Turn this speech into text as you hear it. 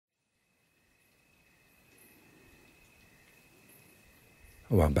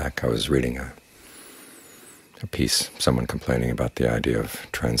A while back I was reading a piece, someone complaining about the idea of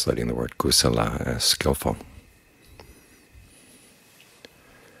translating the word kusala as skillful.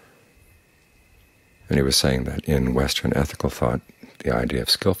 And he was saying that in Western ethical thought, the idea of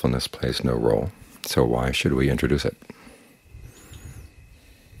skillfulness plays no role, so why should we introduce it?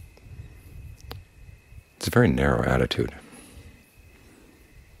 It's a very narrow attitude.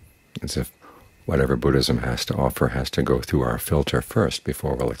 As if whatever Buddhism has to offer has to go through our filter first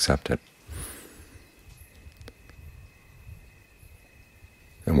before we'll accept it.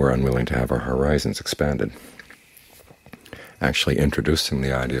 And we're unwilling to have our horizons expanded. Actually, introducing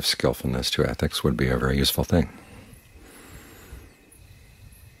the idea of skillfulness to ethics would be a very useful thing,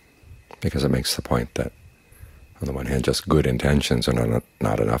 because it makes the point that, on the one hand, just good intentions are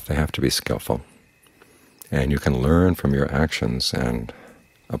not enough. They have to be skillful. And you can learn from your actions and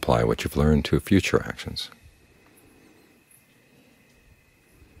apply what you've learned to future actions.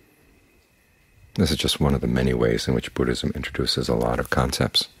 This is just one of the many ways in which Buddhism introduces a lot of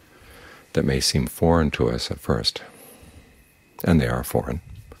concepts that may seem foreign to us at first. And they are foreign.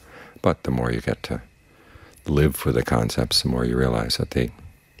 But the more you get to live with the concepts, the more you realize that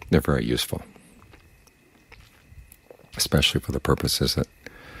they're very useful, especially for the purposes that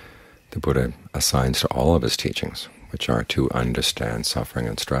the Buddha assigns to all of his teachings, which are to understand suffering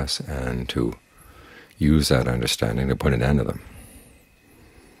and stress and to use that understanding to put an end to them.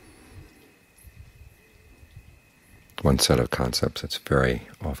 One set of concepts that's very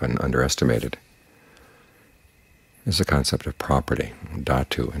often underestimated is the concept of property,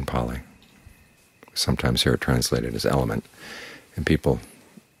 dhatu in Pali. Sometimes here translated as element, and people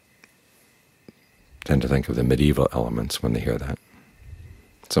tend to think of the medieval elements when they hear that.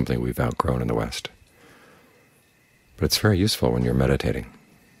 It's something we've outgrown in the West. But it's very useful when you're meditating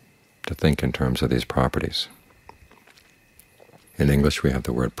to think in terms of these properties. In English we have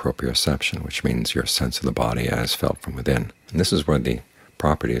the word proprioception, which means your sense of the body as felt from within. And this is where the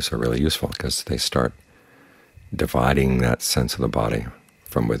properties are really useful, because they start dividing that sense of the body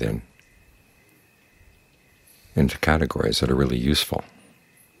from within into categories that are really useful.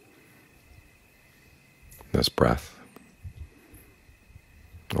 There's breath,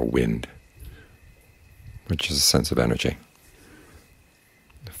 or wind, which is a sense of energy;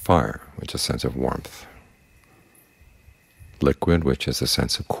 fire, which is a sense of warmth; liquid, which is a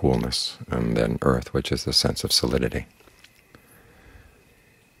sense of coolness; and then earth, which is the sense of solidity.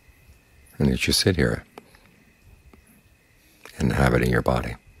 And as you sit here inhabiting your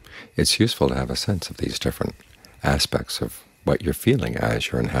body, it's useful to have a sense of these different aspects of what you're feeling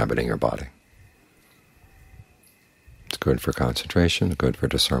as you're inhabiting your body. It's good for concentration, good for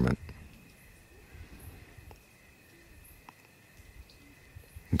discernment.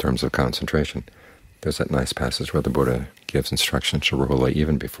 In terms of concentration, there's that nice passage where the Buddha gives instruction to Rahula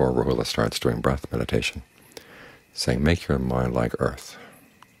even before Rahula starts doing breath meditation, saying, make your mind like earth.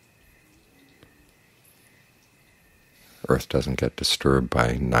 Earth doesn't get disturbed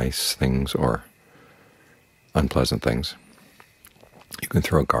by nice things or unpleasant things. You can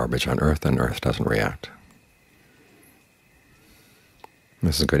throw garbage on earth and earth doesn't react.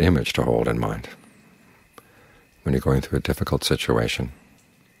 This is a good image to hold in mind when you're going through a difficult situation.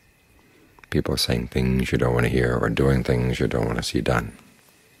 People are saying things you don't want to hear or doing things you don't want to see done.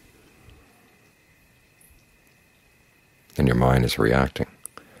 And your mind is reacting.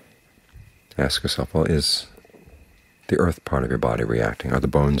 Ask yourself, well, is the earth part of your body reacting? Are the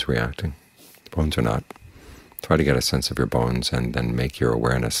bones reacting? The bones are not. Try to get a sense of your bones and then make your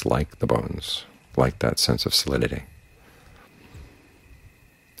awareness like the bones, like that sense of solidity.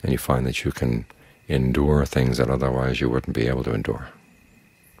 And you find that you can endure things that otherwise you wouldn't be able to endure.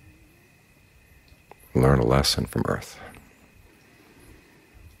 Learn a lesson from earth.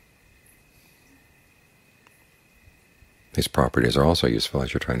 These properties are also useful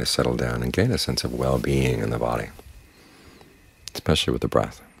as you're trying to settle down and gain a sense of well-being in the body, especially with the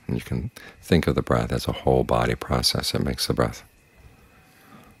breath. And you can think of the breath as a whole body process. It makes the breath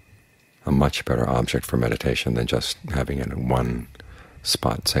a much better object for meditation than just having it in one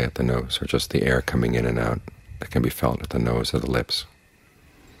spot, say at the nose, or just the air coming in and out that can be felt at the nose or the lips.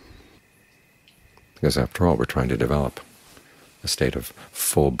 Because after all, we're trying to develop a state of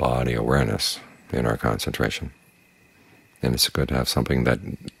full body awareness in our concentration. And it's good to have something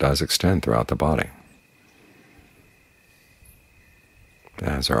that does extend throughout the body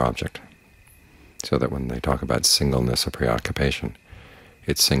as our object, so that when they talk about singleness of preoccupation,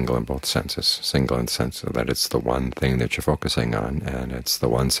 it's single in both senses. Single in the sense that it's the one thing that you're focusing on, and it's the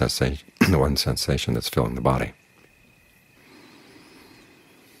one sensation that's filling the body.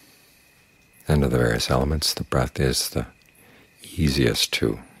 And of the various elements, the breath is the easiest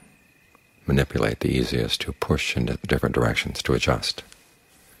to manipulate, the easiest to push in different directions, to adjust,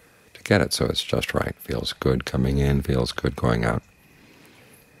 to get it so it's just right. Feels good coming in, feels good going out.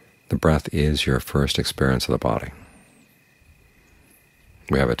 The breath is your first experience of the body.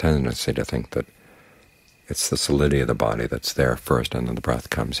 We have a tendency to think that it's the solidity of the body that's there first, and then the breath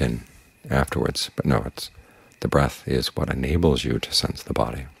comes in afterwards. But no, the breath is what enables you to sense the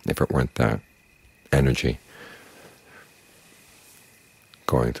body. If it weren't that energy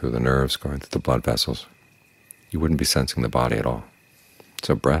going through the nerves, going through the blood vessels, you wouldn't be sensing the body at all.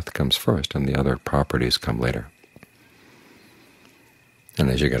 So breath comes first, and the other properties come later. And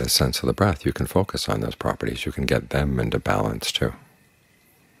as you get a sense of the breath, you can focus on those properties. You can get them into balance too.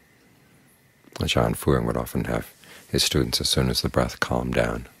 Ajahn Fuang would often have his students, as soon as the breath calmed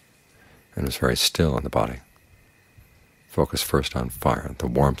down and was very still in the body, focus first on fire, the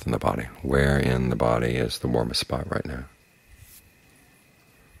warmth in the body. Where in the body is the warmest spot right now?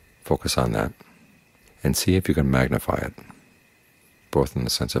 Focus on that and see if you can magnify it, both in the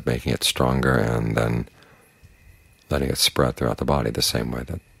sense of making it stronger and then letting it spread throughout the body the same way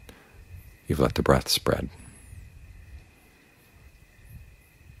that you've let the breath spread.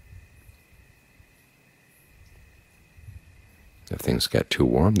 If things get too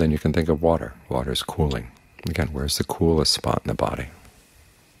warm, then you can think of water. Water is cooling. Again, where's the coolest spot in the body?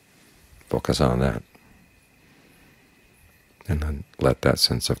 Focus on that. And then let that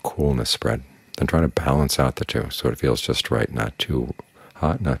sense of coolness spread. Then try to balance out the two so it feels just right, not too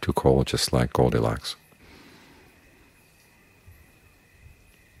hot, not too cold, just like Goldilocks.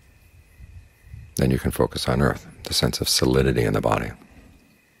 Then you can focus on earth, the sense of solidity in the body.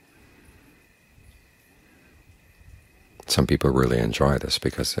 Some people really enjoy this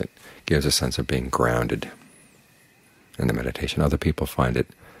because it gives a sense of being grounded in the meditation. Other people find it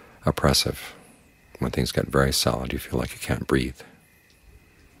oppressive. When things get very solid, you feel like you can't breathe.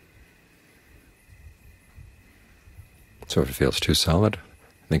 So if it feels too solid,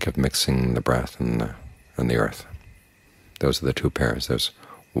 think of mixing the breath and the earth. Those are the two pairs. There's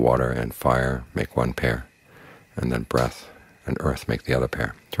water and fire make one pair, and then breath and earth make the other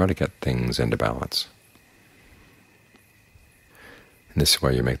pair. Try to get things into balance. And this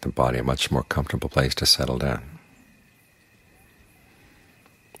way you make the body a much more comfortable place to settle down.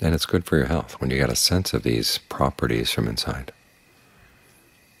 And it's good for your health when you get a sense of these properties from inside.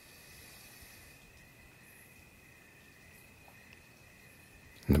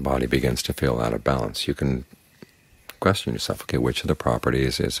 And the body begins to feel out of balance. You can question yourself, okay, which of the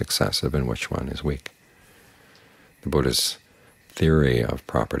properties is excessive and which one is weak? The Buddha's theory of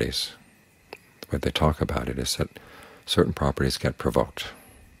properties, the way they talk about it, is that certain properties get provoked.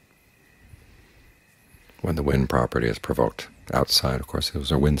 When the wind property is provoked outside, of course,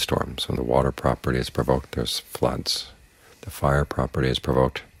 those are windstorms. When the water property is provoked, there's floods. The fire property is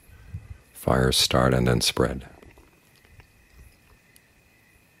provoked, fires start and then spread.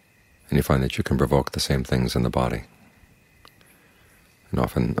 And you find that you can provoke the same things in the body. And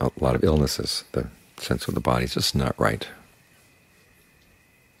often a lot of illnesses, the sense of the body is just not right.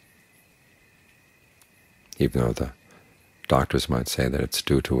 Even though the doctors might say that it's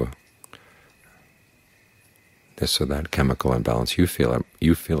due to this or that chemical imbalance, you feel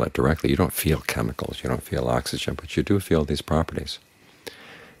it directly. You don't feel chemicals, you don't feel oxygen, but you do feel these properties.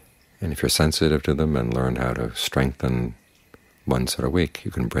 And if you're sensitive to them and learn how to strengthen ones that are weak,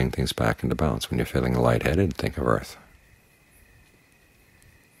 you can bring things back into balance. When you're feeling lightheaded, think of earth.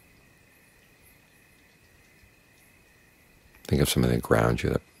 Think of something that grounds you,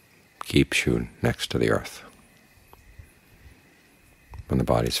 that keeps you next to the earth. When the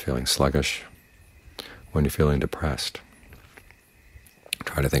body's feeling sluggish, when you're feeling depressed,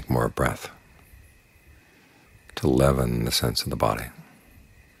 try to think more of breath, to leaven the sense of the body.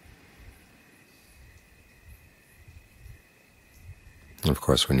 And of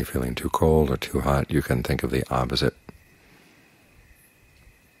course, when you're feeling too cold or too hot, you can think of the opposite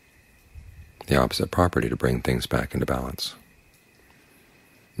property to bring things back into balance.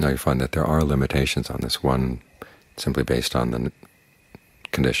 Now you find that there are limitations on this. One, simply based on the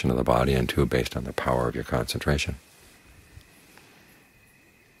condition of the body, and two, based on the power of your concentration.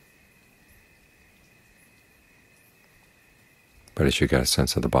 But as you get a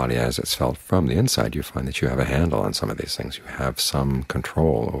sense of the body as it's felt from the inside, you find that you have a handle on some of these things. You have some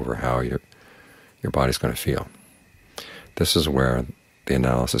control over how your body's going to feel. This is where the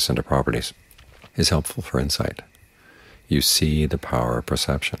analysis into properties is helpful for insight. You see the power of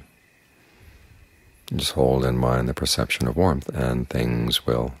perception. You just hold in mind the perception of warmth, and things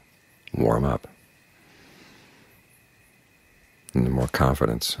will warm up. And the more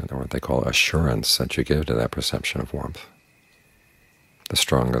confidence, or what they call assurance, that you give to that perception of warmth, the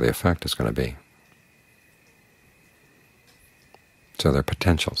stronger the effect is going to be. So they're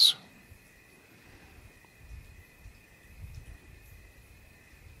potentials.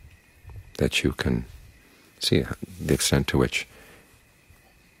 That you can see the extent to which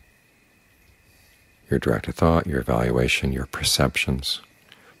your directed thought, your evaluation, your perceptions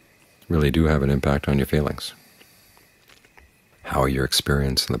really do have an impact on your feelings. How are your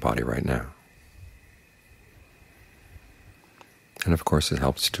experience in the body right now? And of course it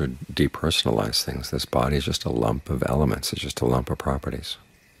helps to depersonalize things. This body is just a lump of elements. It's just a lump of properties.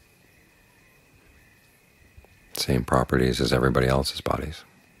 Same properties as everybody else's bodies.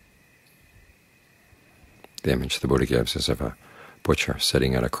 The image the Buddha gives is of a butcher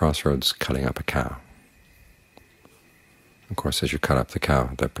sitting at a crossroads cutting up a cow. Of course, as you cut up the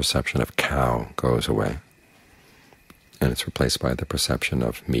cow, the perception of cow goes away, and it's replaced by the perception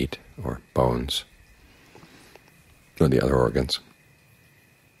of meat or bones or the other organs.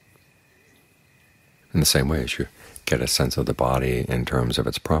 In the same way as you get a sense of the body in terms of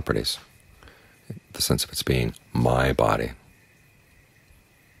its properties, the sense of its being my body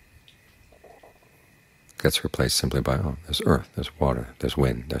gets replaced simply by, oh, there's earth, there's water, there's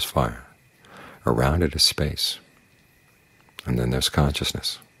wind, there's fire. Around it is space. And then there's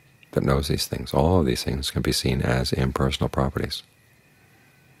consciousness that knows these things. All of these things can be seen as impersonal properties.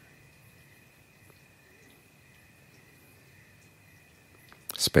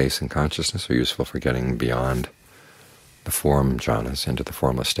 Space and consciousness are useful for getting beyond the form jhanas into the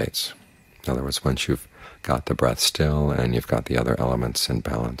formless states. In other words, once you've got the breath still and you've got the other elements in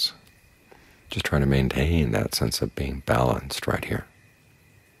balance, just try to maintain that sense of being balanced right here.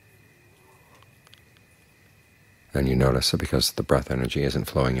 And you notice that because the breath energy isn't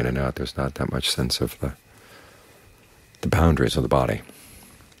flowing in and out, there's not that much sense of the boundaries of the body.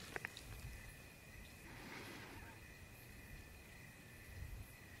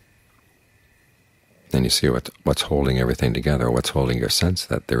 Then you see what's holding everything together, what's holding your sense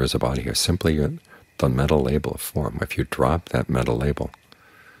that there is a body here. Simply the mental label of form. If you drop that mental label,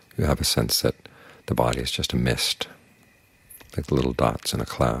 you have a sense that the body is just a mist, like little dots in a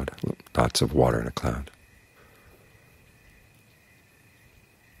cloud, dots of water in a cloud.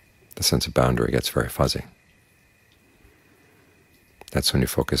 The sense of boundary gets very fuzzy. That's when you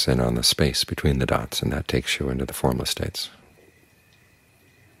focus in on the space between the dots, and that takes you into the formless states.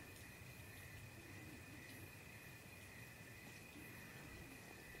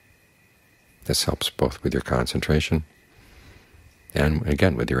 This helps both with your concentration and,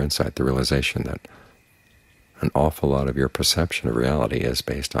 again, with your insight, the realization that an awful lot of your perception of reality is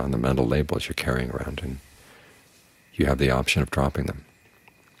based on the mental labels you're carrying around, and you have the option of dropping them,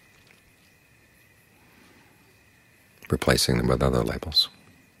 replacing them with other labels,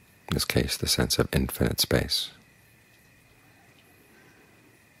 in this case the sense of infinite space.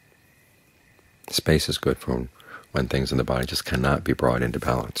 Space is good for when things in the body just cannot be brought into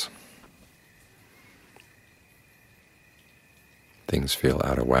balance. Things feel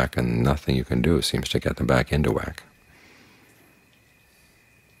out of whack, and nothing you can do seems to get them back into whack.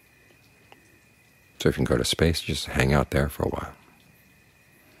 So if you can go to space, just hang out there for a while.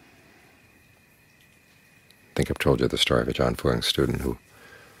 I think I've told you the story of a John Fuang student who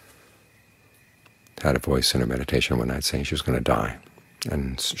had a voice in her meditation one night saying she was going to die.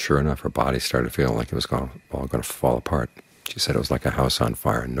 And sure enough, her body started feeling like it was all going to fall apart. She said it was like a house on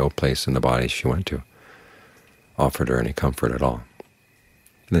fire. No place in the body she went to offered her any comfort at all.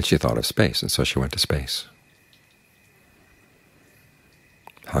 And then she thought of space, and so she went to space.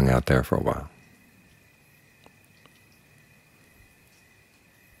 Hung out there for a while.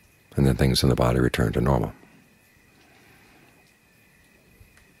 And then things in the body returned to normal.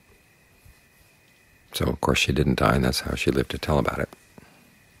 So, of course, she didn't die, and that's how she lived to tell about it.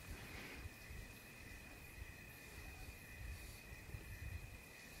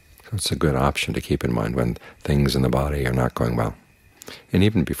 So it's a good option to keep in mind when things in the body are not going well. And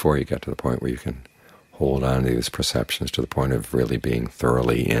even before you get to the point where you can hold on to these perceptions to the point of really being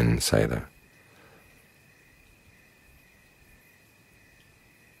thoroughly in, say, the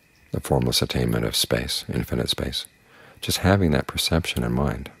formless attainment of space, infinite space. Just having that perception in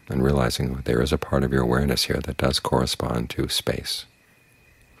mind and realizing that there is a part of your awareness here that does correspond to space.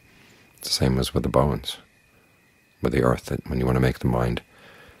 It's the same as with the bones, with the earth, that when you want to make the mind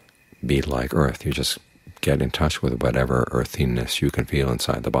be like earth, you just get in touch with whatever earthiness you can feel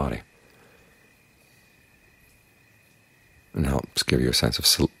inside the body. And helps give you a sense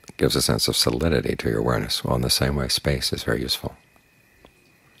of gives a sense of solidity to your awareness. Well, in the same way, space is very useful.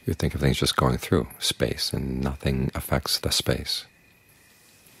 You think of things just going through space, and nothing affects the space.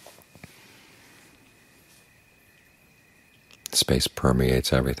 Space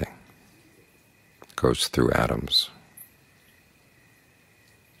permeates everything, goes through atoms,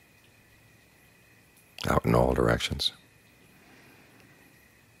 out in all directions.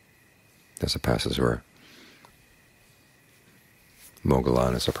 There's a passage where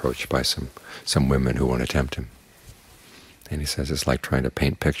Moggallon is approached by some women who want to tempt him. And he says it's like trying to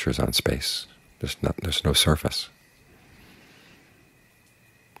paint pictures on space. There's no surface.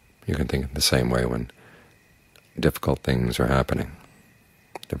 You can think in the same way when difficult things are happening,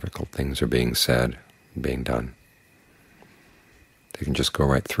 difficult things are being said, being done. They can just go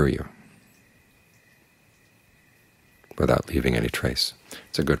right through you without leaving any trace.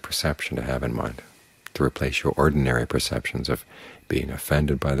 It's a good perception to have in mind, to replace your ordinary perceptions of being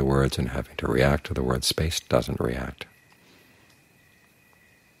offended by the words and having to react to the words. Space doesn't react.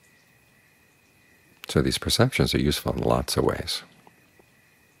 So these perceptions are useful in lots of ways.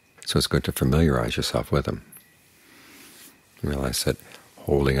 So it's good to familiarize yourself with them. Realize that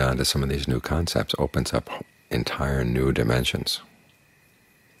holding on to some of these new concepts opens up entire new dimensions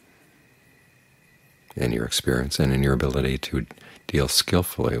in your experience and in your ability to deal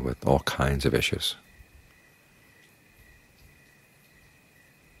skillfully with all kinds of issues.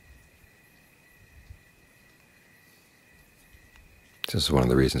 This is one of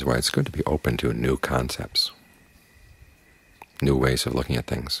the reasons why it's good to be open to new concepts, new ways of looking at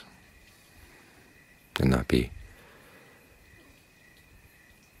things, and not be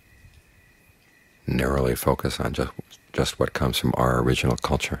narrowly focused on just what comes from our original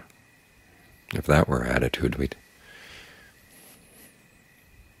culture. If that were our attitude, we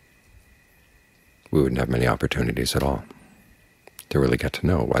wouldn't have many opportunities at all to really get to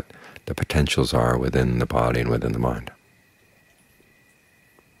know what the potentials are within the body and within the mind.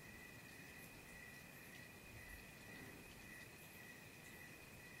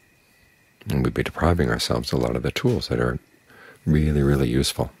 And we'd be depriving ourselves of a lot of the tools that are really, really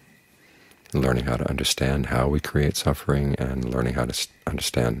useful in learning how to understand how we create suffering and learning how to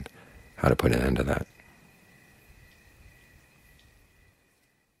understand how to put an end to that.